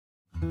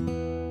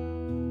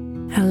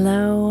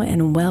Hello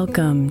and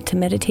welcome to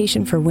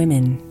Meditation for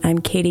Women. I'm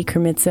Katie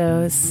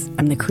Kremitzos.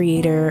 I'm the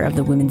creator of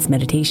the Women's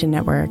Meditation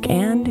Network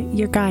and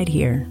your guide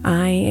here.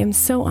 I am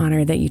so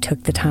honored that you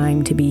took the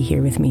time to be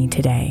here with me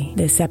today.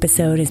 This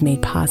episode is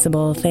made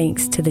possible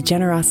thanks to the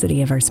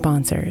generosity of our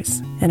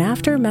sponsors. And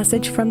after a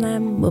message from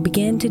them, we'll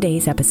begin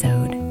today's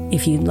episode.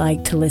 If you'd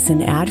like to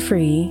listen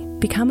ad-free,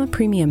 become a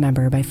premium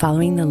member by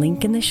following the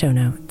link in the show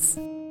notes.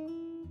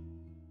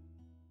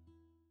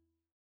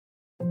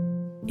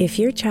 If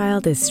your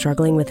child is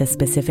struggling with a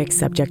specific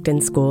subject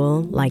in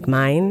school, like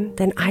mine,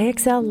 then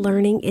IXL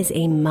Learning is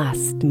a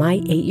must. My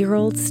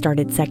 8-year-old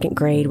started second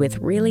grade with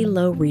really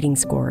low reading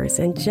scores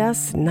and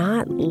just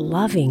not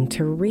loving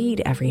to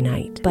read every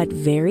night. But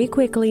very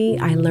quickly,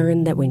 I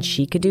learned that when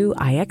she could do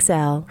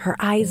IXL, her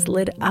eyes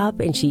lit up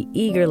and she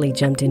eagerly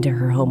jumped into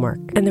her homework.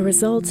 And the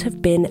results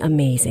have been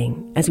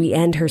amazing. As we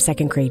end her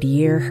second grade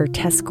year, her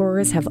test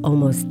scores have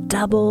almost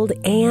doubled,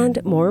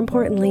 and more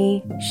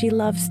importantly, she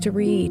loves to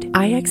read.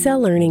 IXL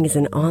Learning is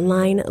an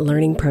online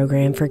learning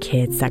program for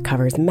kids that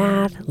covers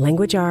math,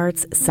 language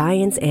arts,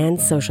 science, and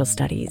social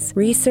studies.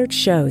 Research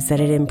shows that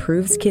it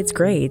improves kids'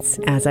 grades,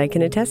 as I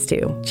can attest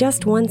to.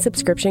 Just one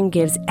subscription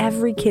gives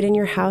every kid in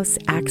your house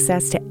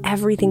access to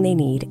everything they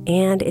need,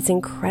 and it's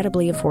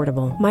incredibly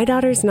affordable. My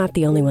daughter's not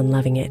the only one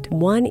loving it.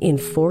 1 in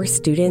 4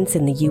 students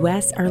in the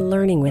U.S. are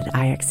learning with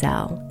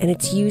IXL, and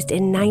it's used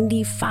in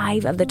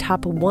 95 of the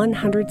top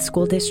 100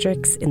 school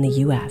districts in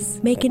the U.S.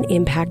 Make an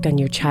impact on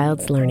your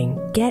child's learning.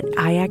 Get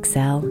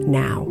IXL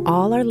now.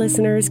 All our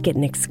listeners get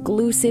an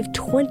exclusive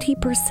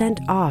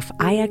 20% off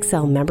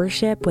IXL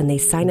membership when they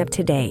sign up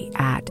today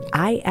at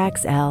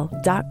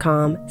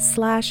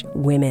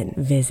IXL.com/women.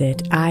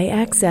 Visit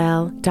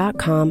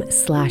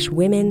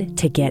IXL.com/women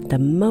to get the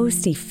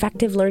most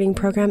effective learning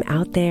program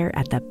out there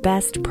at the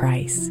best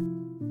price.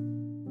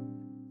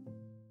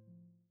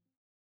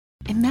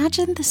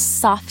 Imagine the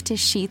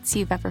softest sheets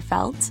you've ever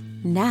felt.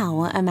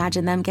 Now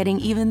imagine them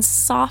getting even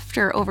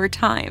softer over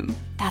time.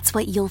 That's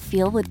what you'll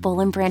feel with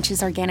Boll &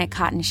 Branch's organic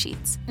cotton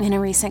sheets. In a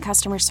recent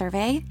customer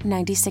survey,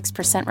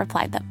 96%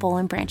 replied that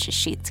Boll & Branch's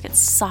sheets get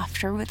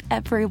softer with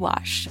every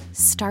wash.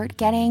 Start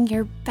getting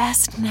your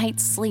best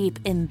night's sleep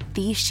in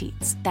these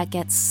sheets that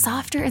get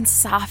softer and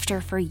softer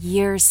for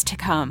years to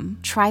come.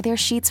 Try their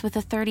sheets with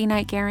a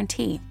 30-night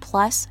guarantee,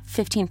 plus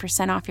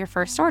 15% off your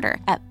first order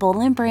at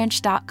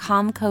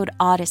bollandbranch.com code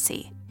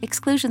Odyssey.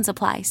 Exclusions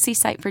apply. See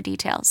site for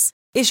details.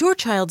 Is your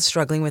child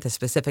struggling with a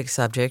specific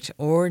subject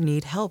or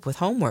need help with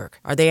homework?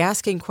 Are they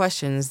asking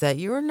questions that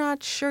you're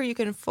not sure you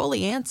can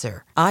fully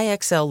answer?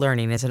 IXL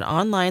Learning is an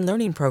online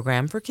learning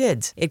program for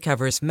kids. It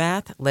covers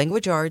math,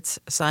 language arts,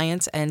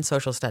 science, and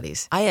social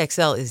studies.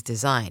 IXL is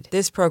designed.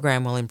 This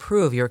program will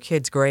improve your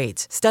kids'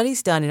 grades.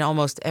 Studies done in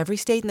almost every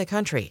state in the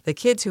country. The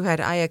kids who had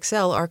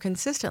IXL are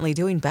consistently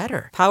doing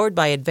better. Powered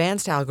by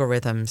advanced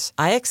algorithms,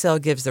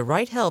 IXL gives the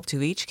right help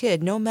to each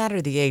kid no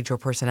matter the age or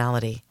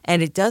personality.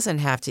 And it doesn't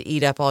have to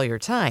eat up all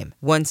your time.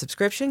 One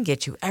subscription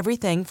gets you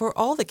everything for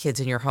all the kids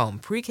in your home,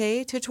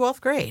 pre-K to 12th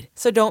grade.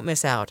 So don't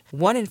miss out.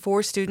 1 in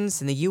 4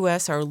 students in the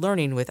U.S. are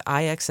learning with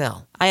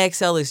IXL.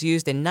 IXL is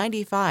used in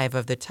 95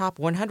 of the top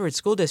 100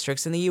 school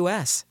districts in the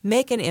U.S.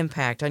 Make an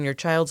impact on your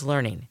child's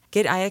learning.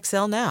 Get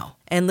IXL now.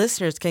 And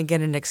listeners can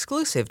get an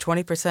exclusive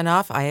 20%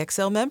 off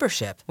IXL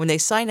membership when they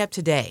sign up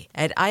today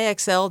at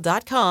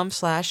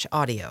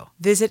IXL.com/audio.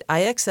 Visit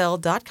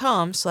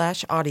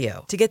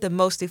IXL.com/audio to get the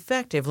most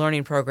effective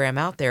learning program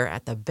out there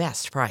at the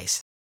best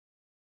price.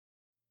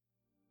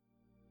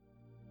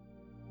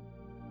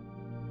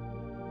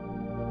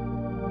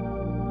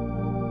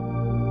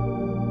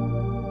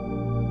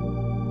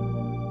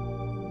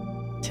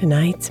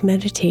 Tonight's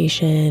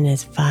meditation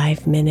is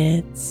 5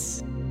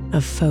 minutes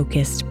of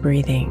focused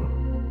breathing.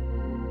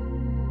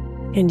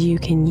 And you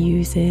can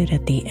use it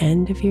at the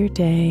end of your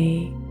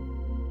day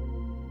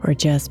or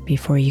just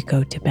before you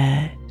go to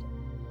bed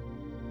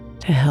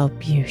to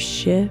help you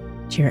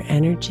shift your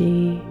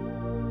energy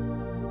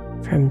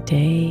from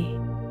day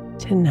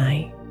to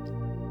night.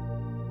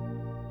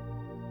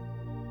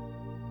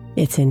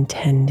 It's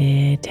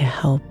intended to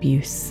help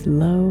you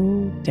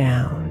slow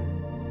down,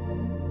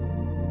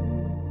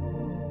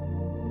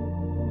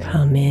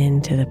 come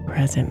into the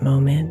present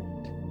moment,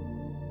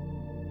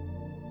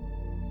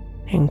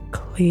 and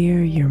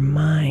clear your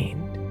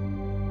mind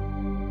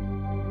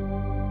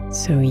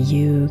so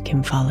you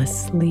can fall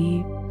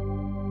asleep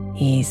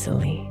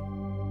easily.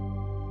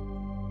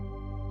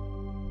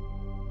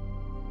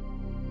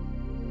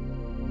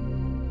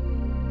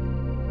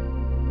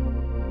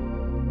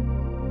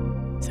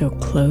 So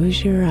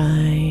close your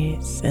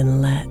eyes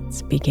and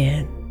let's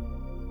begin.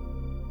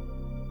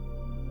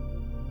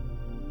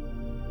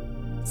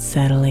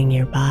 Settling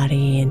your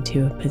body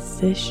into a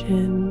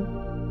position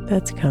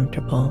that's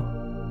comfortable.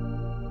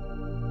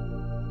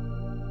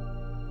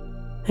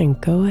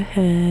 And go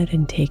ahead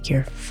and take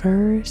your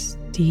first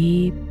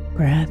deep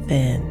breath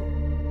in,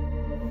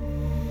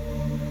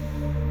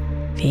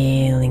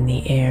 feeling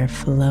the air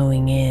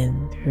flowing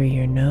in through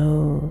your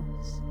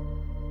nose,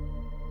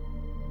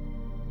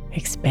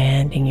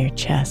 expanding your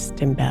chest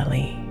and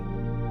belly.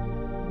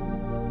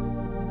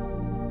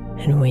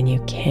 And when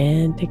you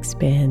can't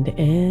expand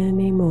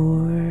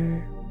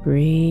anymore,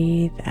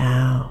 breathe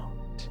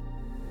out,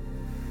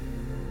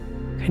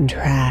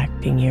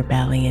 contracting your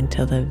belly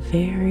until the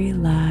very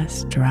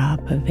last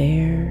drop of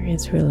air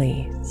is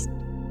released.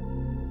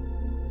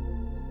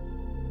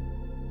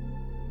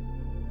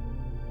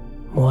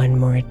 One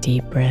more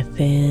deep breath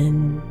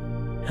in,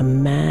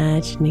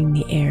 imagining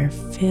the air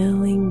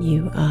filling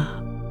you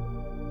up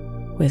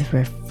with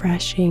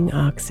refreshing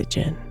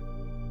oxygen.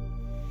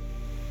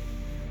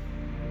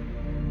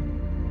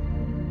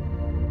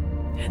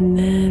 And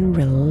then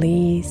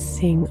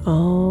releasing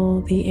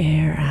all the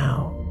air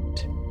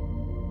out,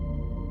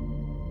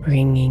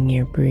 bringing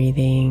your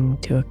breathing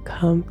to a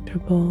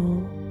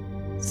comfortable,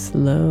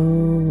 slow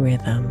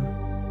rhythm.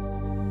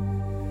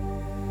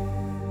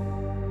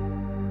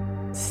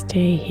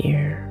 Stay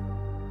here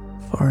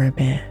for a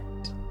bit,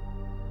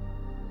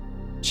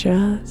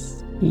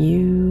 just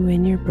you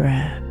and your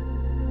breath,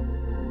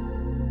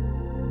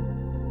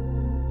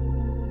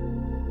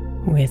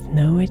 with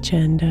no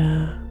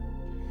agenda.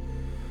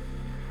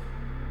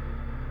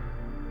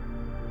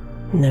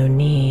 No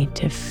need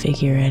to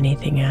figure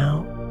anything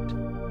out.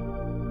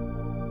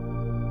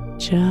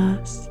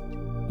 Just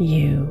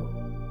you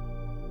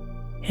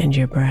and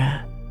your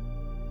breath.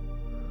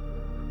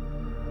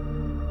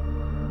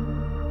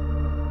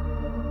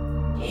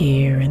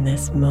 Here in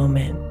this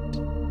moment.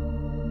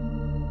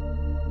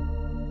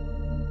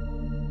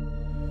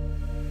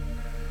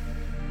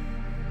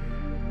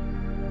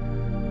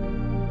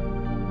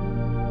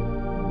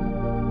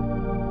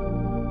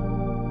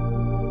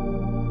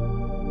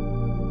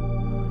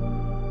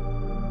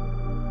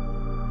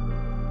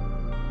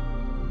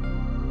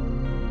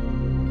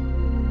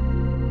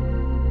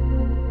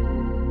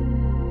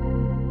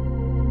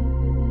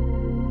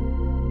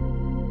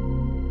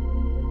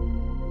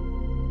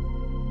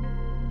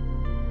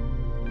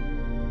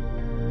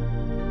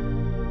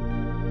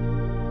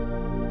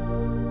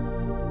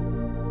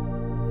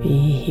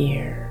 Be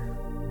here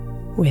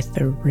with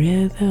the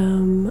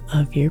rhythm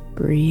of your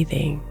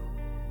breathing.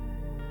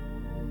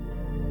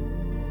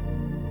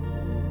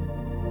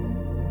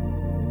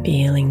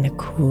 Feeling the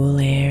cool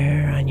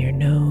air on your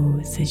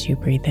nose as you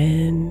breathe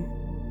in,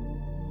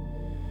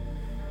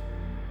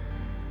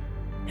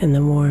 and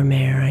the warm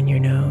air on your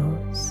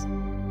nose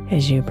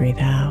as you breathe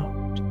out.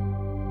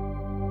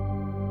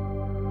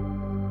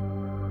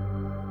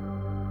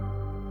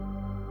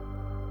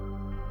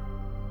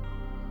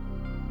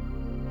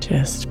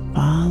 Just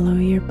follow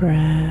your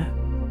breath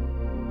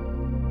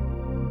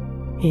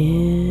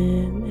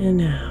in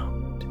and out.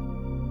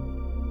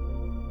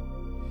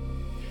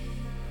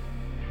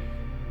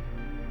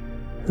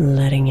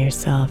 Letting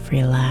yourself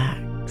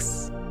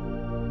relax.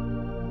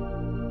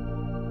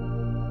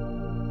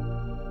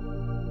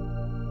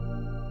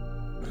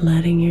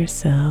 Letting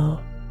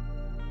yourself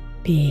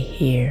be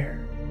here.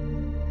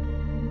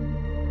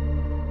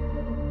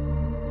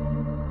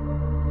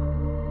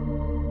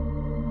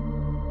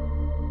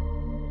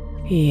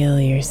 Feel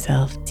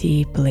yourself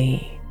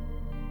deeply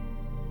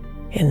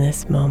in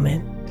this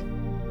moment.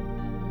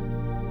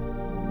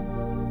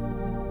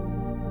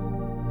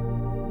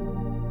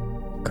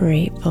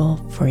 Grateful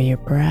for your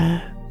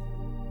breath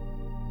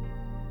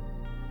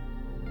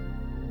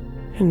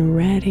and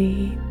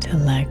ready to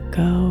let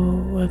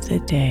go of the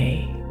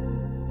day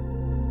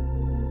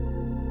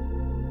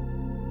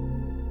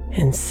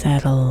and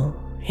settle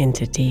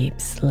into deep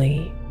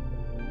sleep.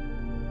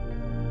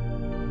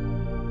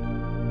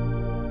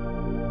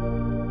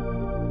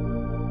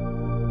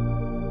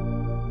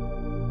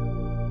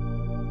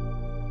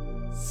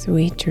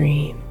 Sweet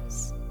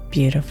dreams,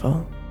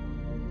 beautiful.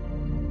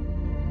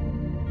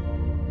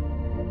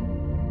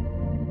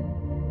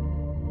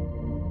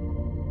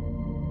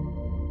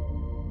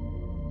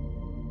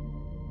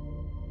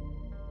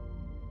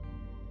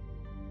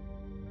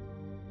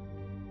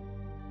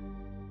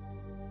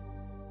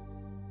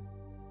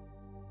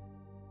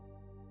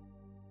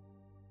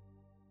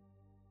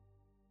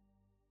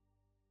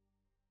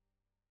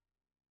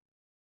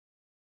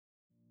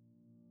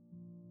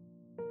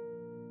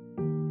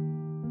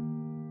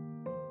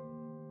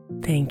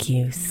 Thank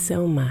you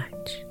so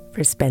much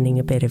for spending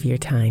a bit of your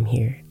time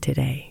here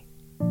today.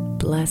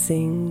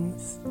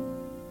 Blessings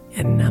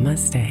and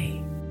namaste.